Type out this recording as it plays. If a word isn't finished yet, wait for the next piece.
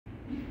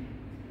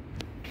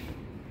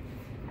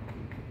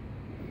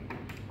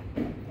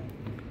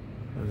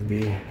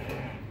be.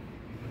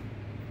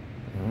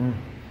 Oh,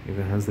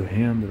 even has the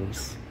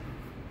handles.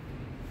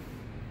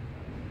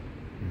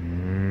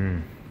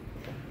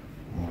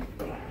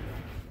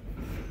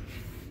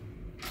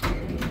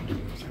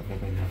 So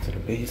moving out to the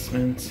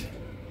basement.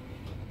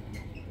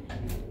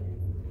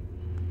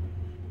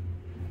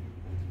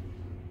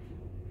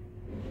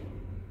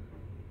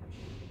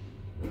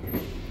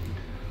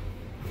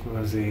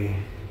 Was a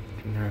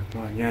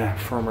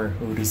former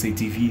OTIS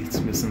ADV. It's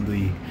missing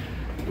the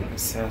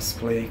SAS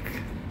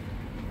plaque.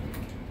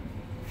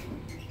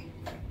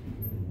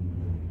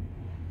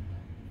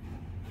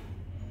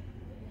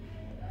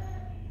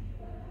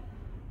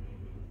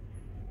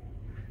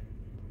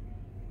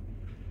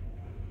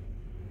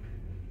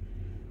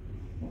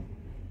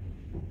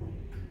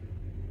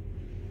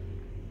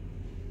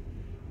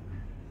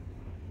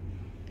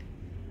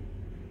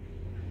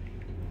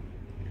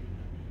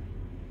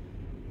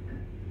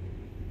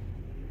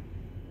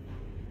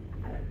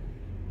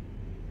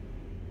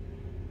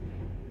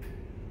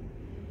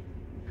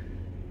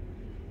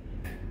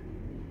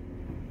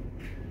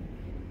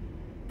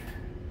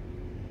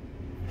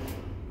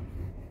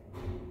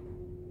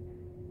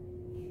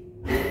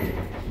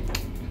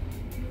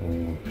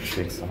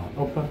 Chega só.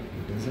 Opa,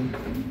 beleza?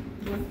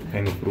 Tá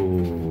indo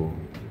pro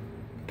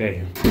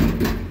térreo.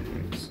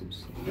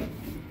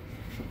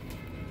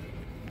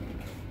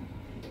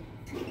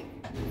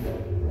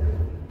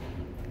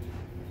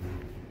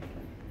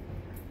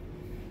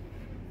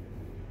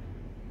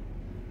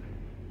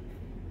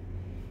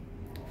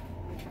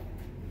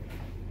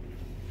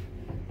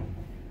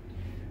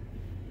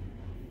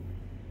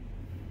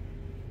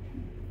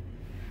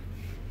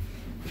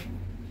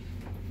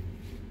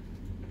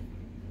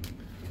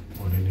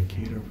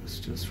 Indicator was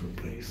just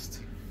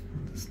replaced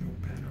on this new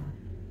panel.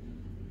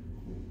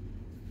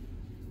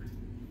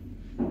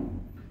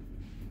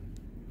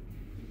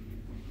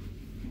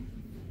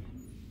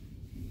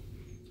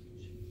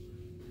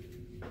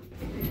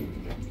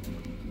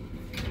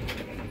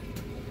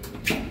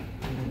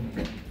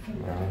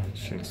 Wow, it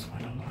shakes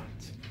quite a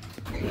lot.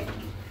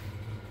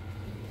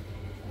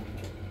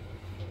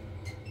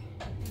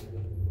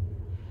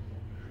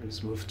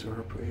 Let's move to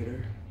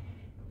operator.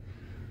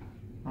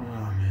 Oh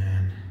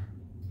man.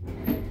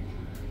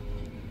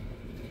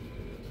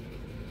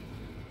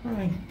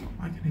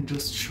 Why can't it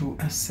just show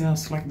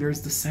SS like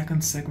there's the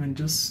second segment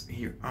just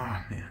here?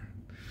 Oh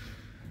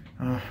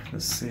man.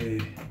 Let's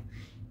say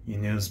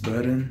use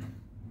button,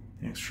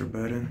 extra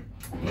button.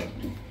 Go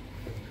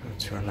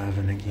to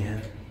 11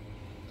 again.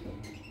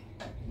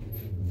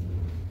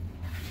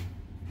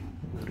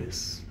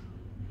 Notice.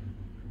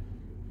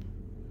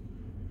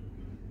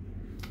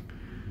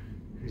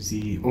 Here's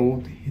the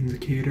old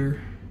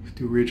indicator.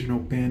 The original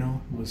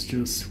panel was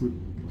just,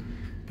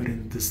 but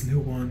in this new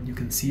one, you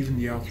can see even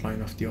the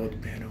outline of the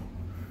old panel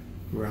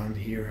around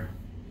here.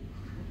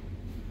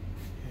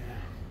 Yeah.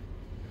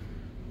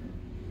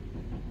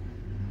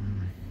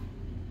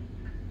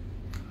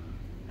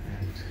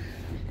 And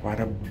quite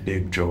a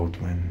big jolt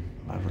when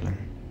leveling.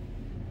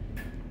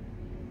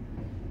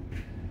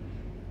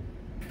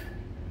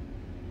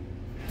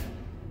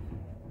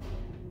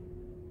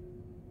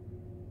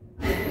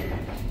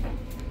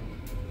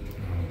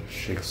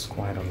 Shakes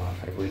quite a lot,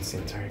 vibrates the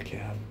entire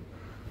cab.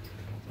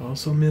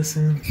 Also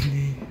missing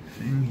the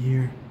thing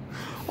here.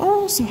 I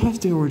also have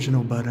the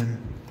original button.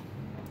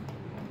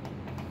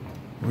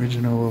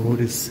 Original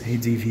OTIS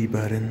ADV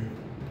button.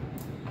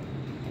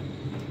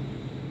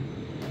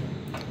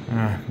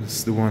 This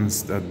is the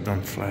ones that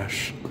don't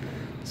flash.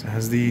 So it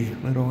has the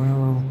little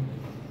arrow.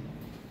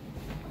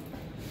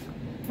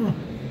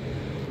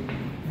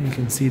 You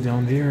can see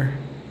down there.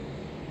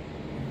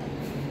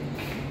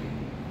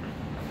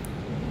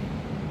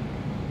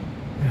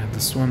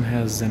 This one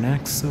has an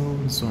axle,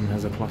 this one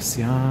has a Classe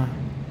A.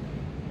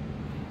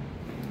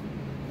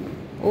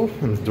 Oh,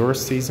 and the door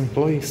stays in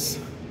place.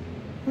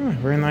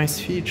 Very nice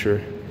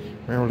feature.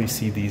 Rarely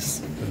see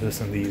this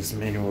in these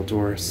manual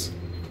doors.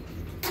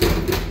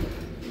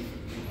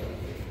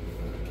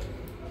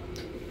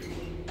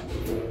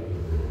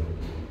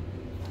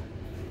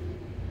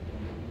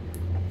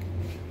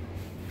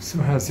 So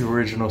it has the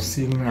original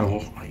ceiling. I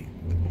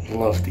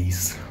love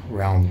these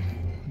round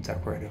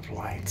decorative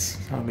lights.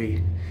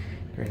 Probably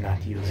they're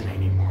not using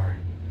anymore.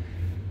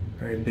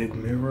 Very big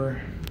mirror.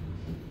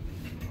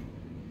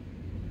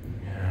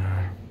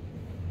 Yeah.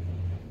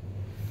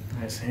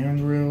 Nice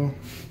handrail.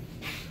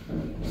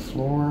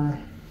 Floor.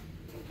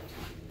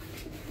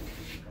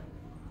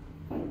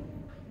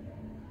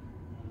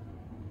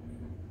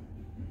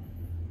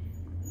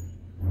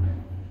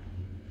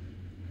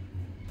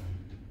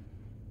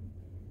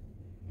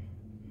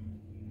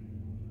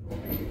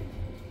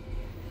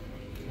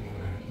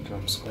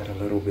 Jumps quite a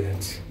little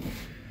bit.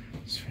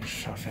 Let's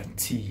finish off at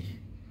T.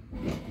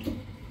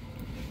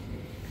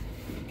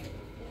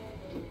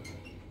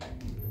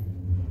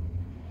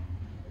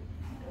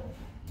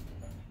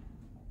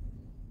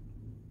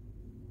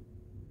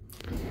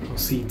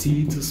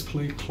 LCD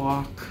display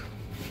clock.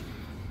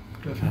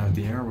 Could have had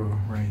the arrow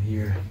right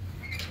here.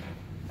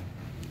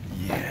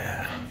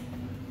 Yeah.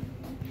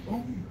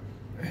 Oh,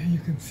 you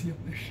can see up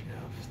the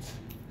shaft.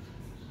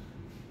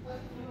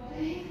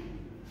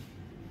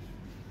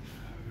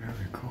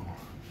 Very cool.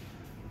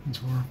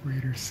 Door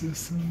operator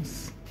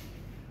systems.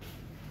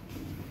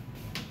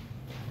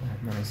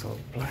 Nice all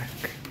black.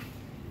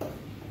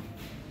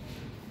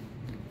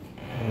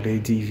 Old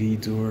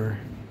ADV door.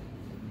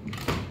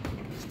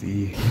 It's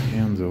the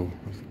handle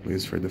with the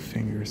place for the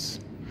fingers.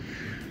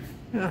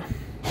 Yeah,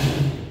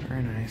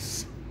 very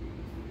nice.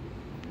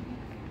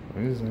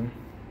 What is it?